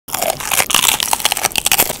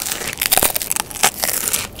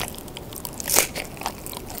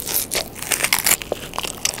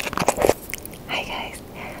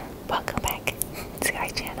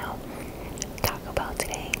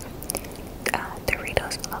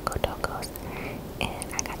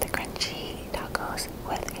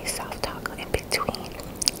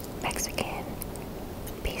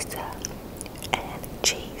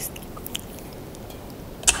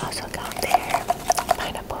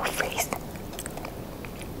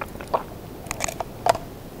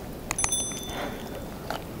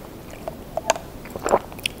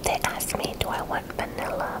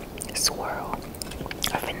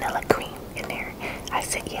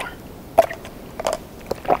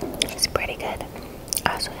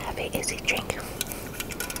an easy drink.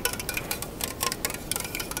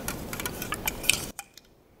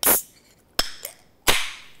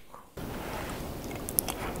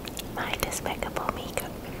 My despicable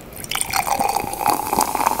makeup.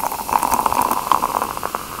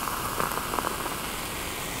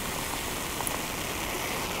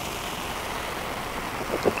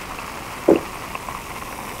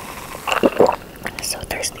 So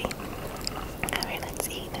thirsty. Alright, let's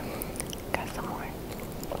eat. Got some more.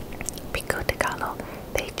 Pico de Gallo.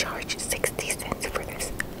 They charge 60 cents for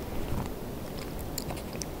this.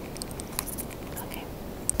 Okay.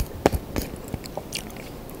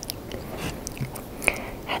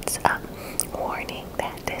 Heads up. Warning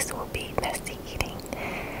that this will be messy eating.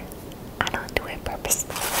 I don't do it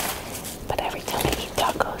purposely, but every time I eat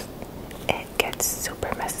tacos, it gets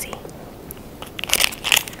super messy.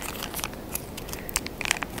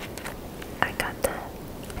 I got the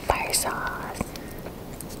fire sauce.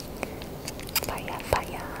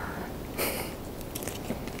 Fire.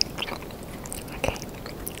 Okay,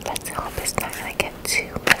 let's hope it's not gonna get too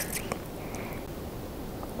messy.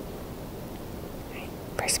 Alright,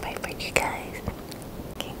 first bite for you guys.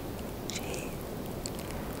 Okay, cheese.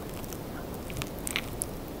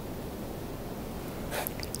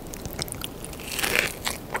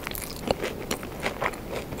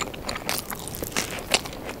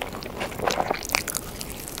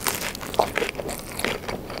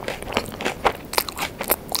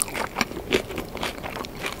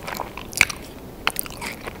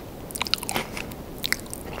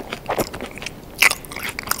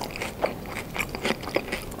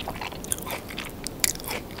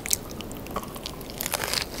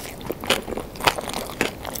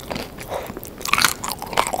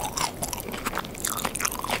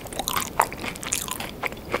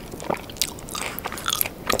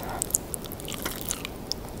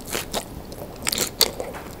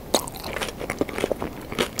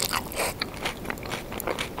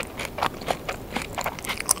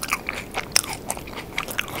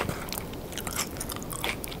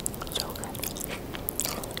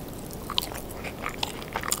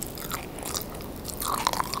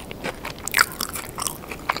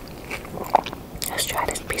 Let's try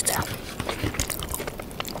this pizza.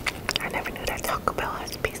 I never knew that Taco Bell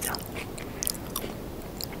has pizza.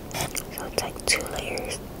 So it's like 2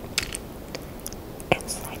 layers.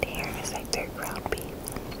 Inside here is like their ground beef.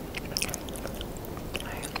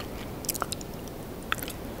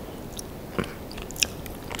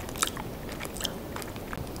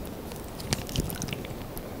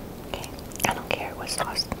 Okay, I don't care what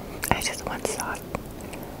sauce. I just want sauce.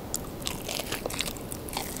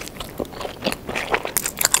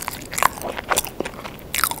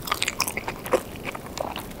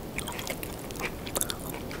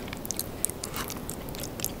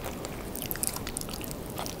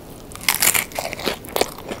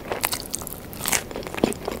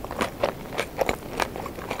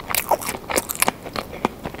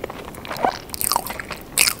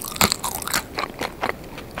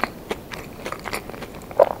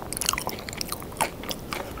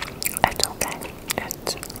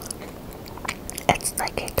 It's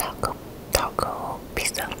like a taco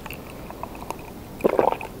pizza.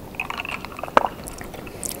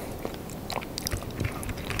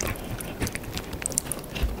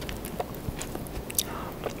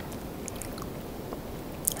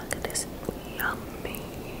 Look at this, yummy.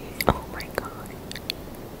 Oh my god.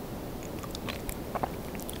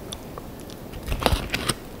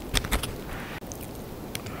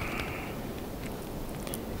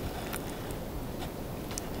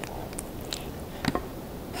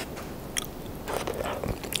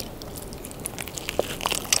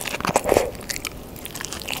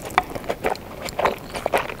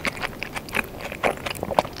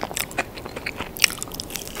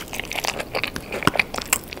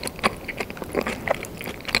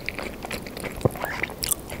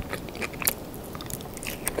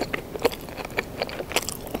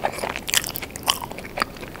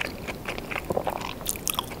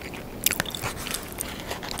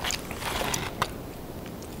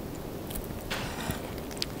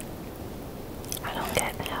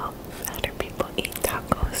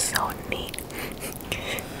 So neat.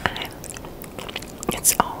 And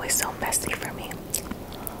it's always so messy for me.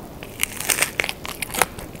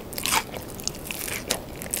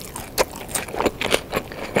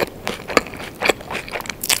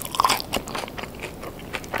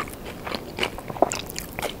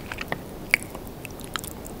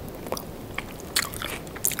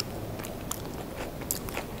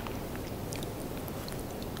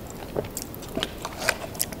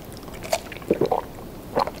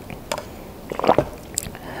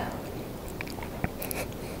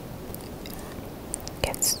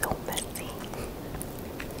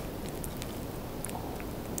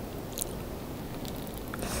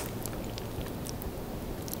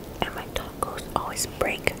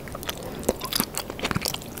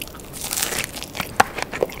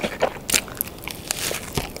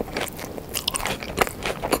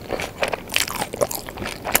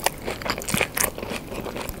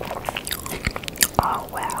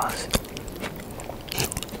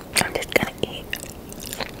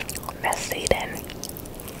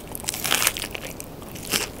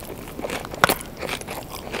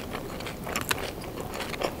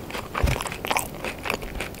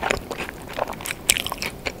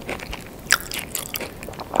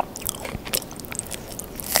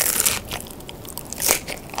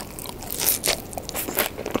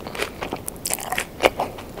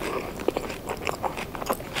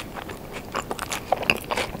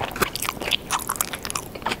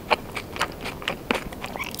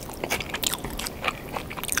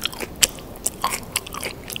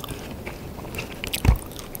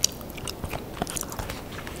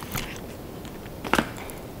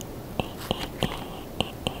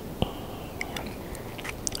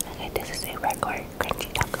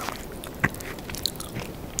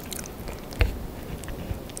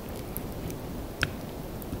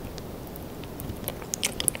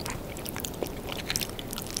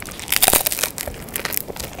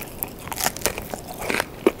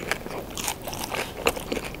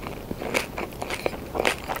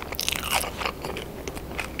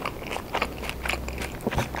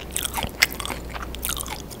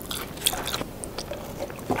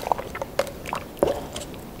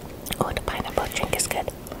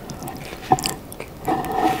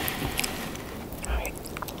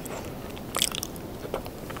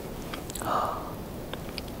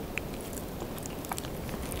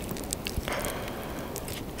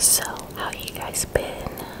 I spit.